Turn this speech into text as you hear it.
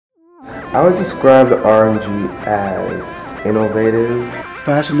I would describe the RMG as innovative,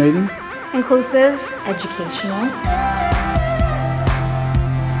 fascinating, inclusive, educational.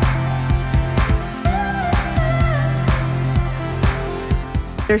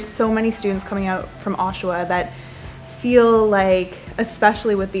 There's so many students coming out from Oshawa that feel like,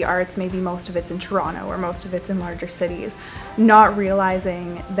 especially with the arts, maybe most of it's in Toronto or most of it's in larger cities, not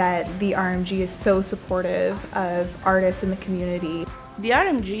realizing that the RMG is so supportive of artists in the community. The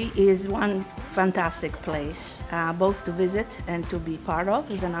RMG is one fantastic place, both to visit and to be part of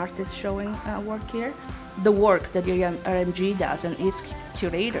as an artist showing work here. The work that the RMG does and its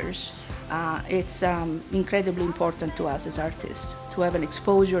curators, it's incredibly important to us as artists to have an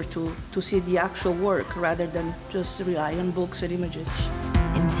exposure to see the actual work rather than just rely on books and images.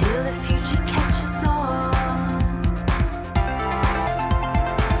 Until the future catches on.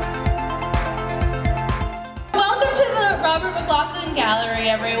 Welcome to the Robert McLaughlin Gallery,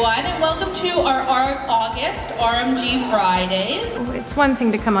 everyone, and welcome to our August RMG Fridays. It's one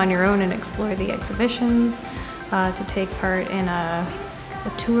thing to come on your own and explore the exhibitions, to take part in a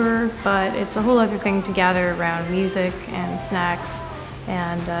tour, but it's a whole other thing to gather around music and snacks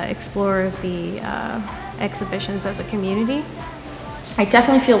and explore the exhibitions as a community. I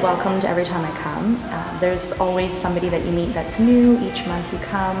definitely feel welcomed every time I come. There's always somebody that you meet that's new each month you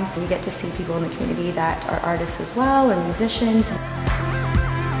come. You get to see people in the community that are artists as well or musicians.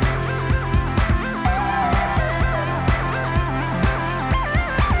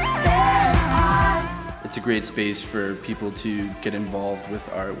 It's a great space for people to get involved with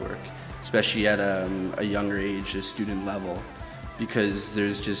artwork, especially at a younger age, a student level, because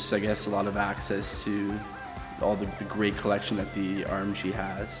there's just, I guess, a lot of access to all the great collection that the RMG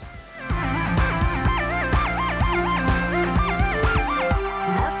has.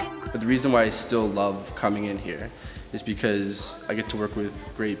 But the reason why I still love coming in here is because I get to work with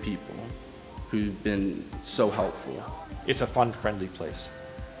great people who've been so helpful. It's a fun, friendly place.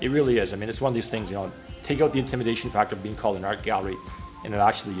 It really is. I mean, it's one of these things, you know, take out the intimidation factor of being called an art gallery, and it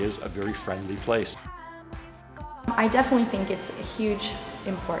actually is a very friendly place. I definitely think it's a huge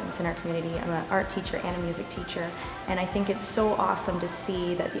importance in our community. I'm an art teacher and a music teacher, and I think it's so awesome to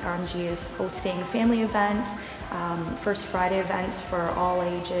see that the RMG is hosting family events, First Friday events for all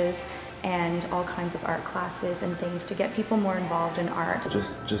ages, and all kinds of art classes and things to get people more involved in art.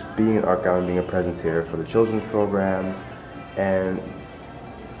 Just being an art gallery, being a presence here for the children's programs, and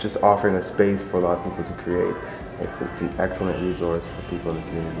just offering a space for a lot of people to create. It's an excellent resource for people in the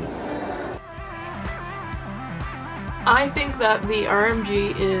community. I think that the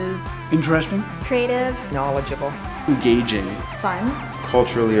RMG is interesting, creative, knowledgeable, engaging, fun,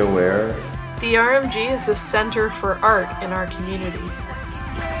 culturally aware. The RMG is a center for art in our community.